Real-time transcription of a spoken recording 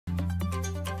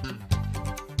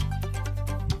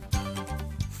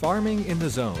Farming in the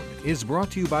Zone is brought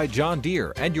to you by John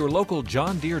Deere and your local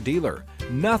John Deere dealer.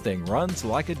 Nothing runs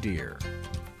like a Deere.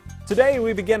 Today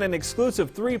we begin an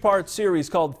exclusive three-part series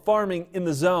called Farming in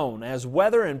the Zone. As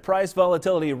weather and price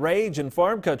volatility rage in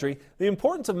farm country, the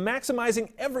importance of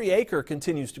maximizing every acre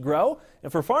continues to grow.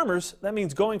 And for farmers, that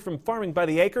means going from farming by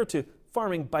the acre to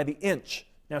farming by the inch.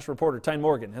 National reporter Tyne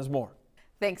Morgan has more.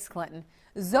 Thanks, Clinton.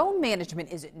 Zone management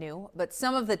isn't new, but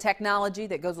some of the technology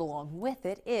that goes along with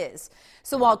it is.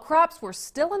 So while crops were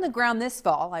still in the ground this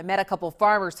fall, I met a couple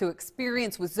farmers whose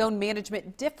experience with zone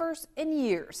management differs in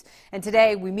years. And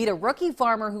today we meet a rookie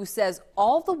farmer who says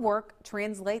all the work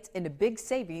translates into big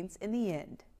savings in the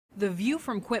end. The view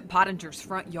from Quint Pottinger's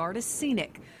front yard is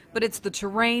scenic, but it's the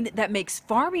terrain that makes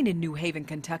farming in New Haven,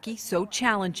 Kentucky so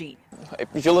challenging.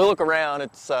 If you look around,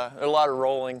 it's a lot of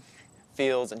rolling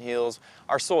fields and hills.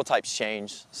 Our soil types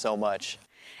change so much.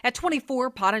 At 24,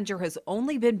 Pottinger has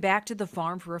only been back to the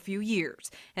farm for a few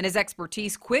years, and his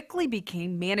expertise quickly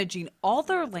became managing all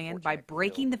their land by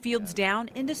breaking the fields down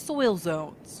into soil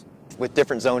zones. With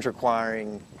different zones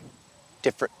requiring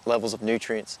different levels of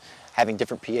nutrients, having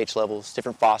different pH levels,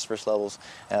 different phosphorus levels,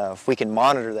 if we can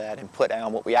monitor that and put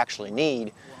down what we actually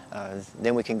need,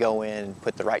 then we can go in and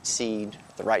put the right seed,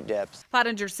 the right depth.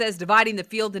 Pottinger says dividing the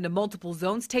field into multiple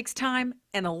zones takes time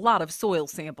and a lot of soil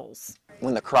samples.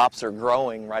 When the crops are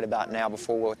growing right about now,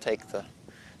 before we'll take the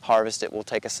harvest it, we'll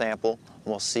take a sample and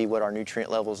we'll see what our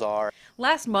nutrient levels are.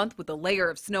 Last month, with a layer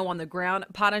of snow on the ground,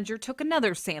 Pottinger took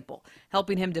another sample,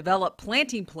 helping him develop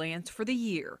planting plans for the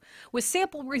year. With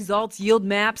sample results, yield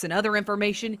maps, and other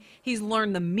information, he's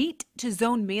learned the meat to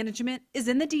zone management is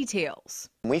in the details.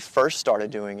 When we first started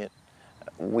doing it,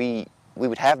 we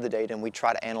would have the data and we'd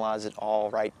try to analyze it all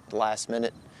right last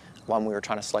minute when we were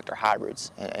trying to select our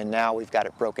hybrids. And now we've got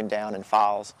it broken down in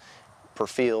files per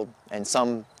field and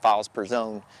some files per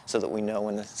zone, so that we know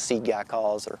when the seed guy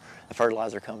calls or the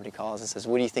fertilizer company calls and says,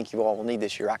 what do you think you all will need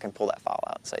this year? I can pull that file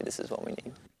out and say, this is what we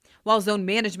need. While zone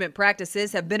management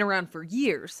practices have been around for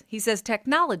years, he says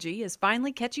technology is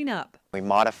finally catching up. We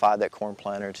modified that corn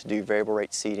planter to do variable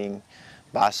rate seeding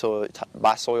by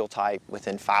soil type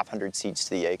within 500 seeds to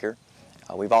the acre.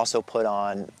 We've also put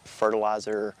on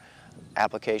fertilizer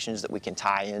applications that we can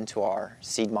tie into our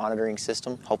seed monitoring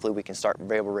system. Hopefully we can start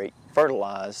variable rate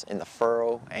fertilize in the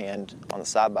furrow and on the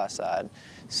side-by-side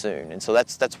soon. And so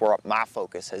that's where my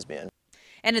focus has been.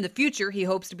 And in the future, he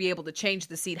hopes to be able to change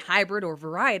the seed hybrid or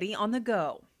variety on the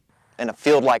go. In a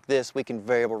field like this, we can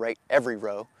variable rate every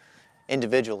row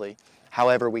individually.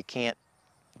 However, we can't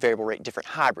variable rate different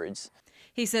hybrids.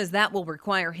 He says that will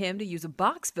require him to use a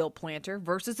box fill planter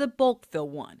versus a bulk fill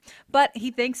one, but he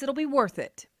thinks it'll be worth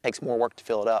it. It takes more work to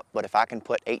fill it up, but if I can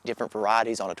put 8 different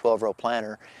varieties on a 12-row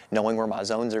planter, knowing where my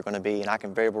zones are going to be, and I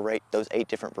can variable rate those 8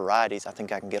 different varieties, I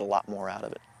think I can get a lot more out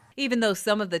of it. Even though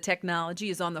some of the technology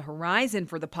is on the horizon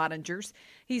for the Pottingers,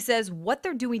 he says what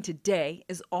they're doing today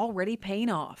is already paying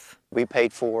off. We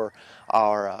paid for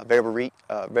our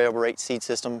variable rate seed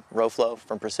system, row flow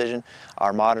from Precision,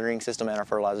 our monitoring system, and our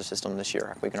fertilizer system this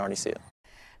year. We can already see it.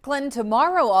 Clinton,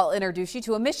 tomorrow I'll introduce you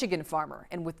to a Michigan farmer,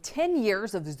 and with 10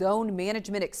 years of zone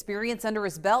management experience under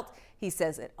his belt, he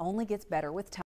says it only gets better with time.